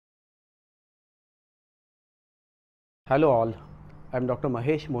Hello all, I am Dr.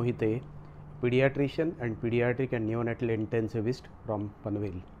 Mahesh Mohite, pediatrician and pediatric and neonatal intensivist from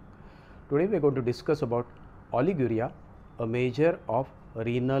Panvel. Today we are going to discuss about oliguria, a measure of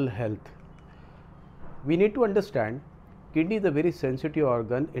renal health. We need to understand kidney is a very sensitive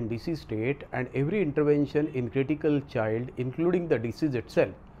organ in disease state, and every intervention in critical child, including the disease itself,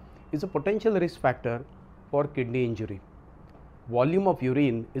 is a potential risk factor for kidney injury. Volume of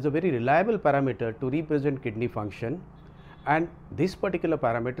urine is a very reliable parameter to represent kidney function, and this particular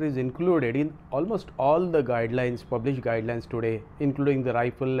parameter is included in almost all the guidelines, published guidelines today, including the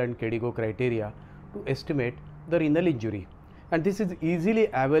Rifle and KDIGO criteria to estimate the renal injury. And this is easily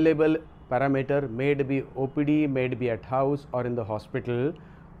available parameter, may it be OPD, may it be at house or in the hospital,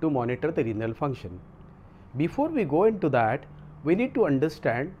 to monitor the renal function. Before we go into that, we need to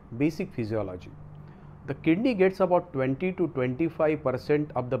understand basic physiology. The kidney gets about 20 to 25%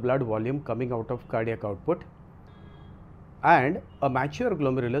 of the blood volume coming out of cardiac output, and a mature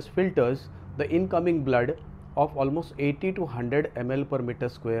glomerulus filters the incoming blood of almost 80 to 100 ml per meter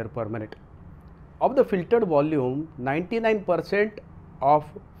square per minute. Of the filtered volume, 99% of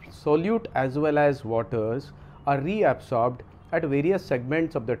solute as well as waters are reabsorbed at various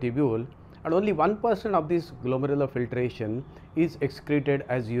segments of the tubule, and only 1% of this glomerular filtration is excreted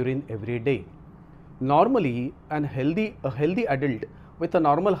as urine every day. Normally, a healthy adult with a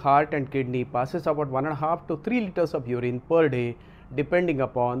normal heart and kidney passes about 1.5 to 3 liters of urine per day, depending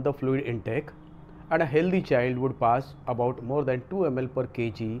upon the fluid intake, and a healthy child would pass about more than 2 ml per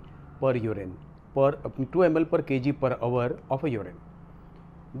kg per urine, 2 ml per kg per hour of a urine.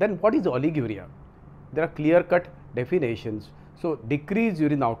 Then what is oliguria? There are clear-cut definitions. So decreased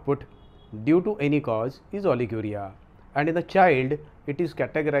urine output due to any cause is oliguria, and in the child it is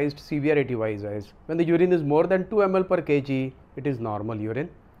categorized severity wise as when the urine is more than 2 ml per kg, it is normal urine.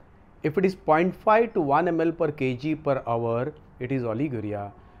 If it is 0.5 to 1 ml per kg per hour, it is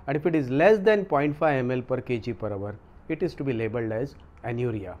oliguria, and if it is less than 0.5 ml per kg per hour, it is to be labeled as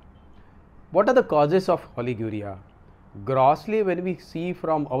anuria. What are the causes of oliguria? Grossly, when we see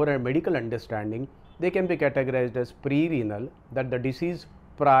from our medical understanding, they can be categorized as pre-renal, that the disease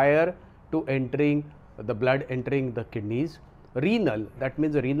prior to entering the blood entering the kidneys; renal, that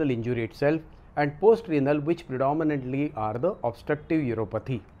means the renal injury itself; and post-renal, which predominantly are the obstructive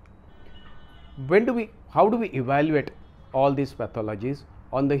uropathy. How do we evaluate all these pathologies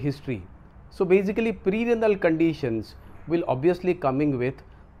on the history? So basically, pre-renal conditions will obviously coming with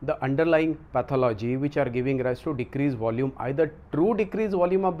the underlying pathology which are giving rise to decreased volume, either true decreased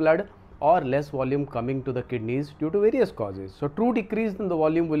volume of blood or less volume coming to the kidneys due to various causes. So true decrease in the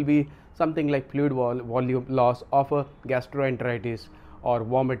volume will be something like fluid volume loss of a gastroenteritis or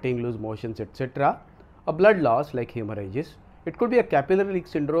vomiting, loose motions, etc. A blood loss like hemorrhages. It could be a capillary leak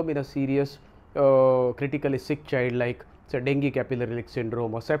syndrome in a serious critically sick child like say dengue capillary leak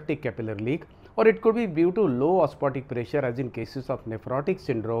syndrome or septic capillary leak, or it could be due to low osmotic pressure, as in cases of nephrotic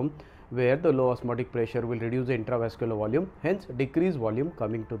syndrome, where the low osmotic pressure will reduce the intravascular volume, hence decreased volume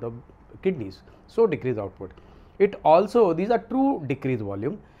coming to the kidneys, so decreased output. It also, these are true decreased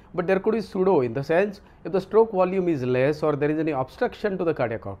volume, but there could be pseudo, in the sense if the stroke volume is less or there is any obstruction to the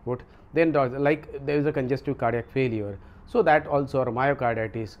cardiac output, then like there is a congestive cardiac failure, so that also, or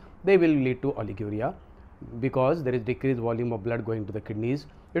myocarditis, they will lead to oliguria because there is decreased volume of blood going to the kidneys.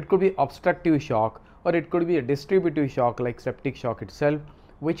 It could be obstructive shock, or it could be a distributive shock like septic shock itself,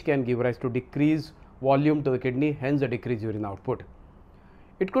 which can give rise to decreased volume to the kidney, hence the decreased urine output.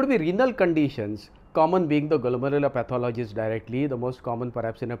 It could be renal conditions, common being the glomerular pathologies directly. The most common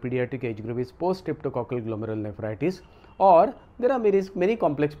perhaps in a pediatric age group is post-streptococcal glomerulonephritis, or there are many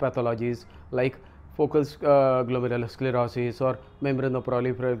complex pathologies like focal glomerular sclerosis or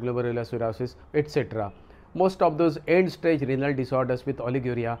membranoproliferative glomerular cirrhosis, etc. Most of those end stage renal disorders with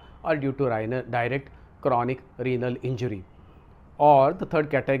oliguria are due to direct chronic renal injury, or the third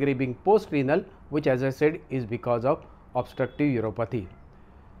category being post-renal, which as I said is because of obstructive uropathy.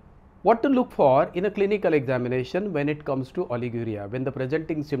 What to look for in a clinical examination when it comes to oliguria? When the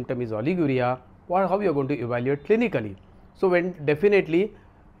presenting symptom is oliguria, how you are going to evaluate clinically? So when definitely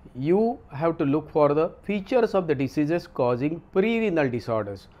you have to look for the features of the diseases causing pre-renal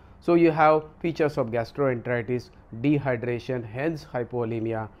disorders. So you have features of gastroenteritis, dehydration, hence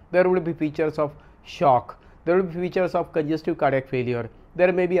hypovolemia. There will be features of shock. There will be features of congestive cardiac failure.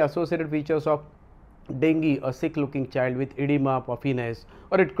 There may be associated features of dengue, a sick looking child with edema, puffiness,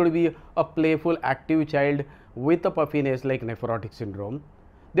 or it could be a playful active child with a puffiness like nephrotic syndrome.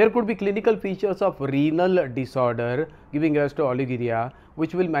 There could be clinical features of renal disorder giving rise to oliguria,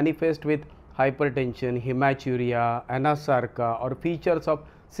 which will manifest with hypertension, hematuria, anasarca, or features of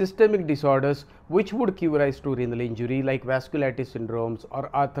systemic disorders which would give rise to renal injury like vasculitis syndromes or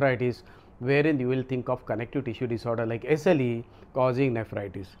arthritis, wherein you will think of connective tissue disorder like SLE causing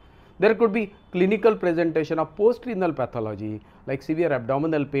nephritis. There could be clinical presentation of post-renal pathology like severe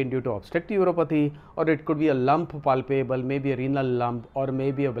abdominal pain due to obstructive uropathy, or it could be a lump palpable, maybe a renal lump or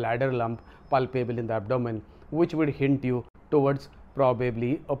maybe a bladder lump palpable in the abdomen, which would hint you towards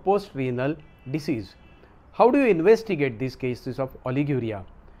probably a post-renal disease. How do you investigate these cases of oliguria?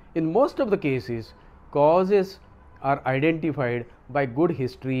 In most of the cases, causes are identified by good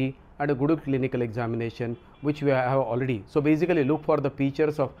history and a good clinical examination, which we have already. So, basically look for the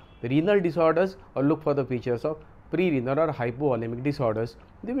features of renal disorders or look for the features of pre-renal or hypovolemic disorders.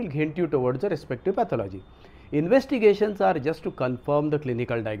 They will hint you towards the respective pathology. Investigations are just to confirm the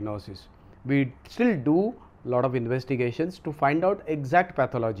clinical diagnosis. We still do lot of investigations to find out exact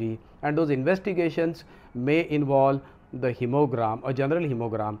pathology, and those investigations may involve the hemogram, a general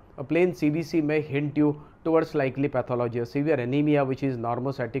hemogram. A plain CBC may hint you towards likely pathology, a severe anemia which is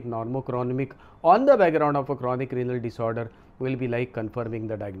normostatic, normochromic on the background of a chronic renal disorder will be like confirming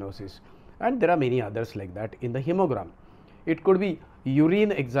the diagnosis, and there are many others like that in the hemogram. It could be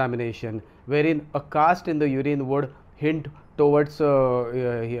urine examination, wherein a cast in the urine would hint towards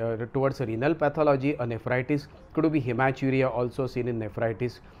a renal pathology, a nephritis. Could be hematuria also seen in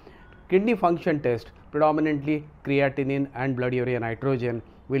nephritis. Kidney function test, predominantly creatinine and blood urea nitrogen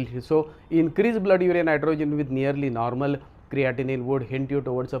will, so increased blood urea nitrogen with nearly normal creatinine would hint you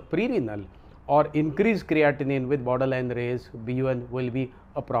towards a pre-renal, or increased creatinine with borderline raise BUN will be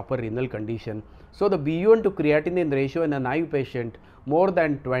a proper renal condition. So, the BUN to creatinine ratio in a naive patient more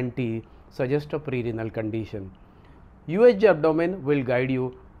than 20 suggests a pre-renal condition. UHG abdomen will guide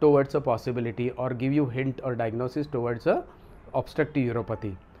you towards a possibility or give you hint or diagnosis towards a obstructive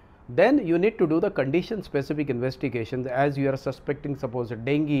uropathy. Then you need to do the condition specific investigations, as you are suspecting suppose a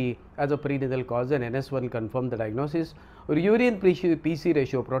dengue as a pre-renal cause, and NS1 confirm the diagnosis, or urine PC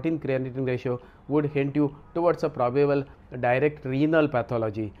ratio, protein creatinine ratio would hint you towards a probable direct renal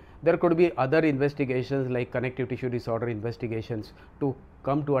pathology. There could be other investigations like connective tissue disorder investigations to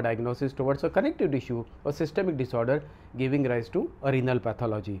come to a diagnosis towards a connective tissue or systemic disorder giving rise to a renal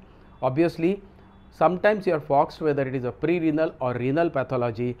pathology. Obviously, sometimes you are foxed whether it is a pre-renal or renal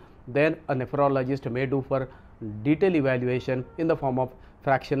pathology, then a nephrologist may do for detailed evaluation in the form of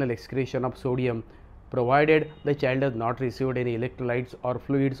fractional excretion of sodium, provided the child has not received any electrolytes or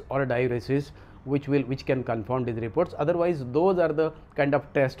fluids or diuresis, which can confirm these reports. Otherwise, those are the kind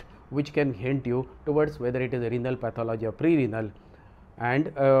of test which can hint you towards whether it is a renal pathology or pre-renal, and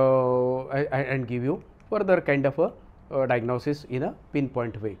give you further kind of a diagnosis in a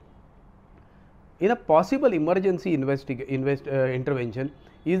pinpoint way. In a possible emergency intervention,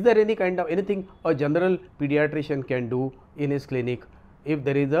 is there any kind of anything a general pediatrician can do in his clinic if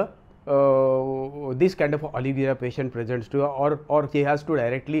there is a this kind of oliguria patient presents to, or he has to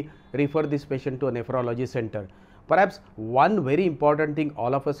directly refer this patient to a nephrology center? Perhaps one very important thing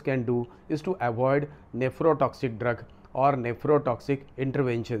all of us can do is to avoid nephrotoxic drug or nephrotoxic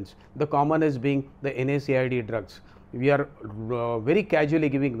interventions, the commonest being the NSAID drugs. We are very casually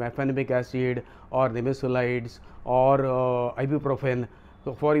giving mefenamic acid or nimesulides or ibuprofen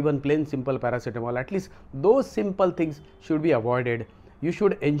for even plain simple paracetamol. At least those simple things should be avoided. You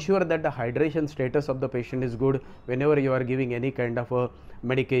should ensure that the hydration status of the patient is good whenever you are giving any kind of a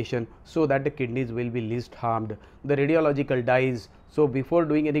medication, so that the kidneys will be least harmed. The radiological dyes, so before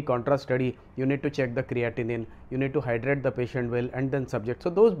doing any contrast study, you need to check the creatinine, you need to hydrate the patient well, and then subject. So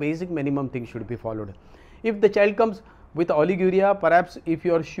those basic minimum things should be followed. If the child comes with oliguria, perhaps if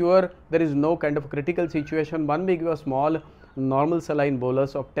you are sure there is no kind of critical situation, one may give a small normal saline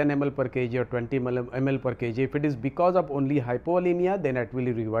bolus of 10 ml per kg or 20 ml per kg. If it is because of only hypovolemia, then it will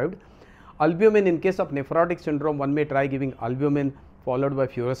be revived. Albumin, in case of nephrotic syndrome, one may try giving albumin followed by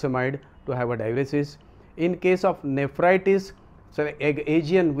furosemide to have a diuresis. In case of nephritis, so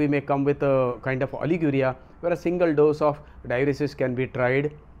Asian, we may come with a kind of oliguria where a single dose of diuresis can be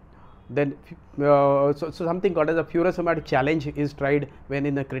tried. Then so something called as a furosemide challenge is tried when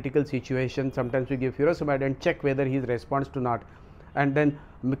in a critical situation. Sometimes we give furosemide and check whether he responds to not, and then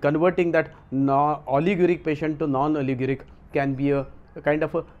converting that oliguric patient to non-oliguric can be a kind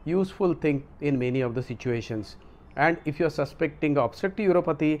of a useful thing in many of the situations. And if you are suspecting obstructive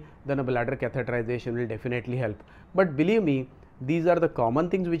uropathy, then a bladder catheterization will definitely help. But believe me, these are the common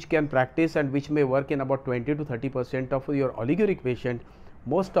things which can practice and which may work in about 20 to 30% of your oliguric patient.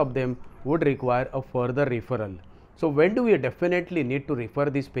 Most of them would require a further referral. So when do we definitely need to refer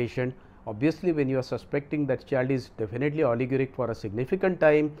this patient? Obviously, when you are suspecting that child is definitely oliguric for a significant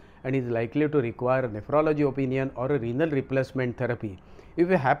time and is likely to require a nephrology opinion or a renal replacement therapy. If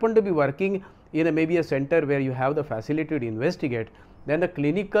you happen to be working in maybe a center where you have the facility to investigate, then the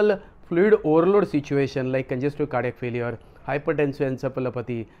clinical fluid overload situation like congestive cardiac failure, hypertensive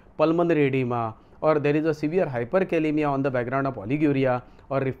encephalopathy, pulmonary edema, or there is a severe hyperkalemia on the background of oliguria,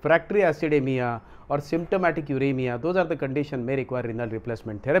 or refractory acidemia, or symptomatic uremia, those are the conditions may require renal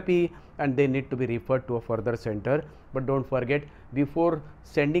replacement therapy and they need to be referred to a further center. But don't forget, before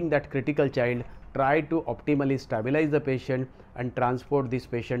sending that critical child, try to optimally stabilize the patient and transport this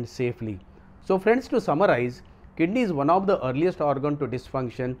patient safely. So friends, to summarize, kidney is one of the earliest organ to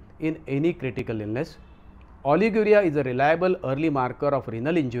dysfunction in any critical illness. Oliguria is a reliable early marker of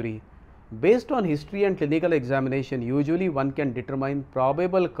renal injury. Based on history and clinical examination, usually one can determine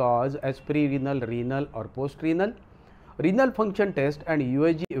probable cause as pre-renal, renal or post-renal. Renal function test and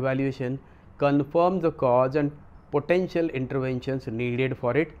USG evaluation confirm the cause and potential interventions needed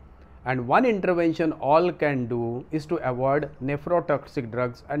for it. And one intervention all can do is to avoid nephrotoxic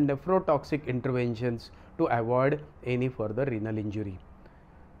drugs and nephrotoxic interventions to avoid any further renal injury.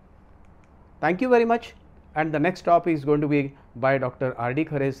 Thank you very much. And the next topic is going to be by Dr. R.D.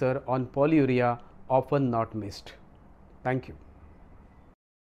 Khare sir on polyuria, often not missed. Thank you.